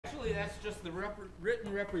Actually, that's just the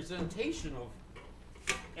written representation of.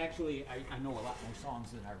 Actually, I know a lot more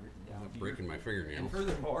songs than I've written down. I'm breaking my fingernails. And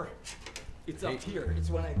furthermore, it's up here. It's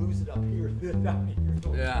when I lose it up here that down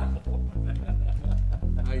here. Yeah.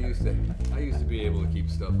 I used to be able to keep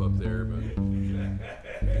stuff up there, but.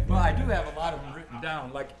 Well, I do have a lot of them written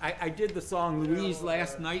down. Like I did the song Louise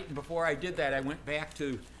last night, and before I did that, I went back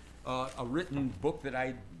to a written book that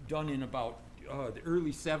I'd done in about the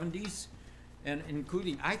early 70s. And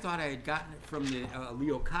including, I thought I had gotten it from the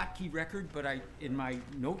Leo Kottke record, but in my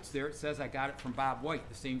notes there it says I got it from Bob White,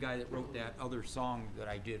 the same guy that wrote that other song that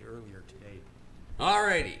I did earlier today.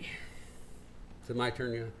 Alrighty. Is it my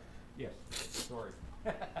turn yet? Yes. Sorry.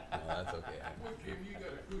 No, that's okay.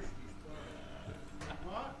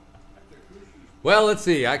 Well, let's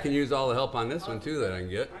see. I can use all the help on this one too that I can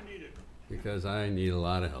get. I need it. Because I need a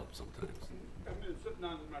lot of help sometimes. I've been sitting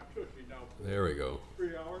on my tushy now for There we go.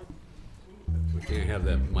 3 hours. We can't have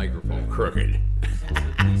that microphone crooked.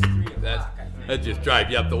 That just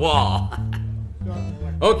drives you up the wall.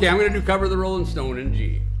 Okay, I'm going to do Cover the Rolling Stone in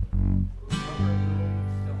G.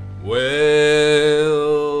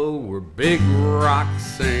 Well, we're big rock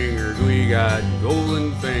singers. We got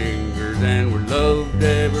golden fingers and we're loved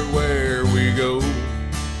everywhere we go.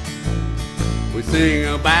 We sing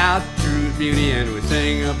about truth, beauty, and we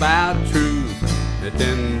sing about truth at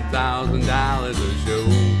 $10,000 a show.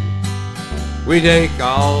 We take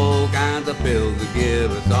all kinds of pills to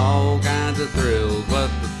give us all kinds of thrills, but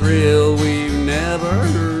the thrill we've never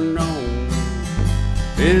known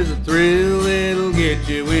is a thrill that'll get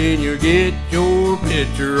you when you get your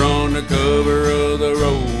picture on the cover of the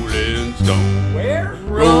Rolling Stone. Where?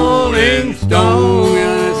 Rolling Stone,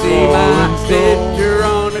 gonna see my picture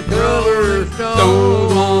on the cover.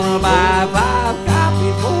 Stone, wanna buy 5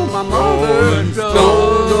 copies for my mother.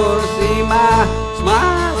 Stone, gonna see my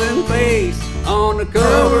smiling face on the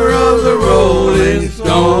cover of the Rolling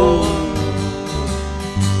Stone.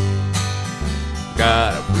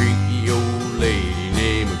 Got a freaky old lady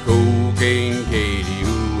named Cocaine Katie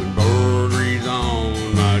who embroideries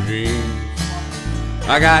on my jeans.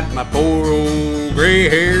 I got my poor old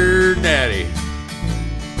gray-haired daddy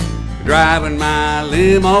driving my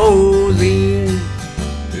limousine.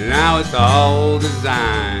 Now it's all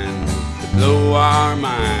designed to blow our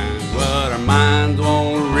minds, but our minds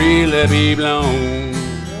won't really be blown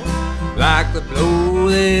like the blow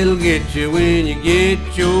that'll get you when you get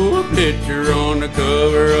your picture on the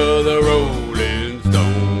cover of the Rolling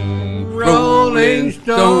Stone. Rolling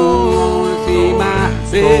Stone, wanna see my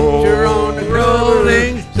picture on the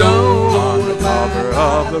Rolling Stone. On the cover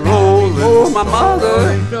of the Rolling Stone. For my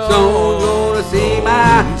mother, Stone, gonna see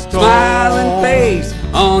my smiling face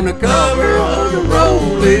on the cover of the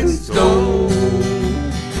Rolling Stone.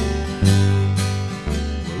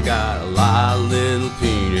 We got a lot of little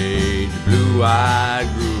teenage blue-eyed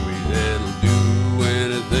groovies that'll do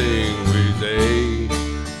anything we say.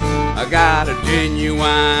 I got a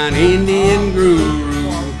genuine Indian guru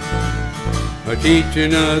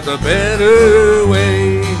teaching us a better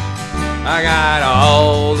way. I got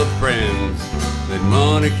all the friends that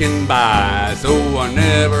money can buy, so I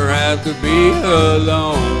never have to be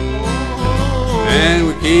alone. And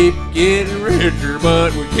we keep getting richer,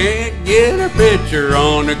 but we can't get a picture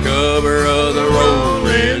on the cover of the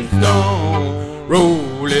Rolling Stone.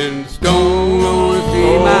 Rolling Stone, wanna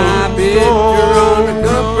see my picture on the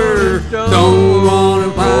cover. Don't wanna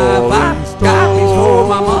buy 5 copies for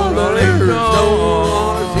my mother. Don't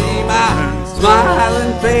wanna see my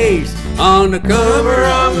smiling face on the cover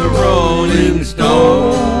of the Rolling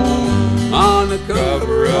Stone. On the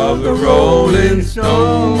cover of the Rolling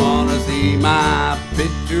Stone, wanna see my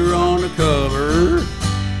picture on the cover.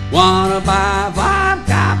 Wanna buy 5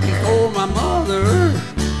 copies for my mother.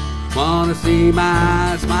 Wanna see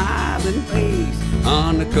my smiling face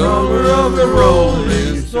on the cover of the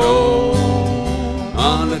Rolling Stone.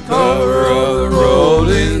 On the cover of the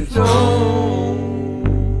Rolling Stone.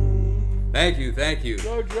 Thank you, thank you.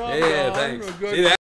 Good job, yeah, Ron. thanks. Good. See that?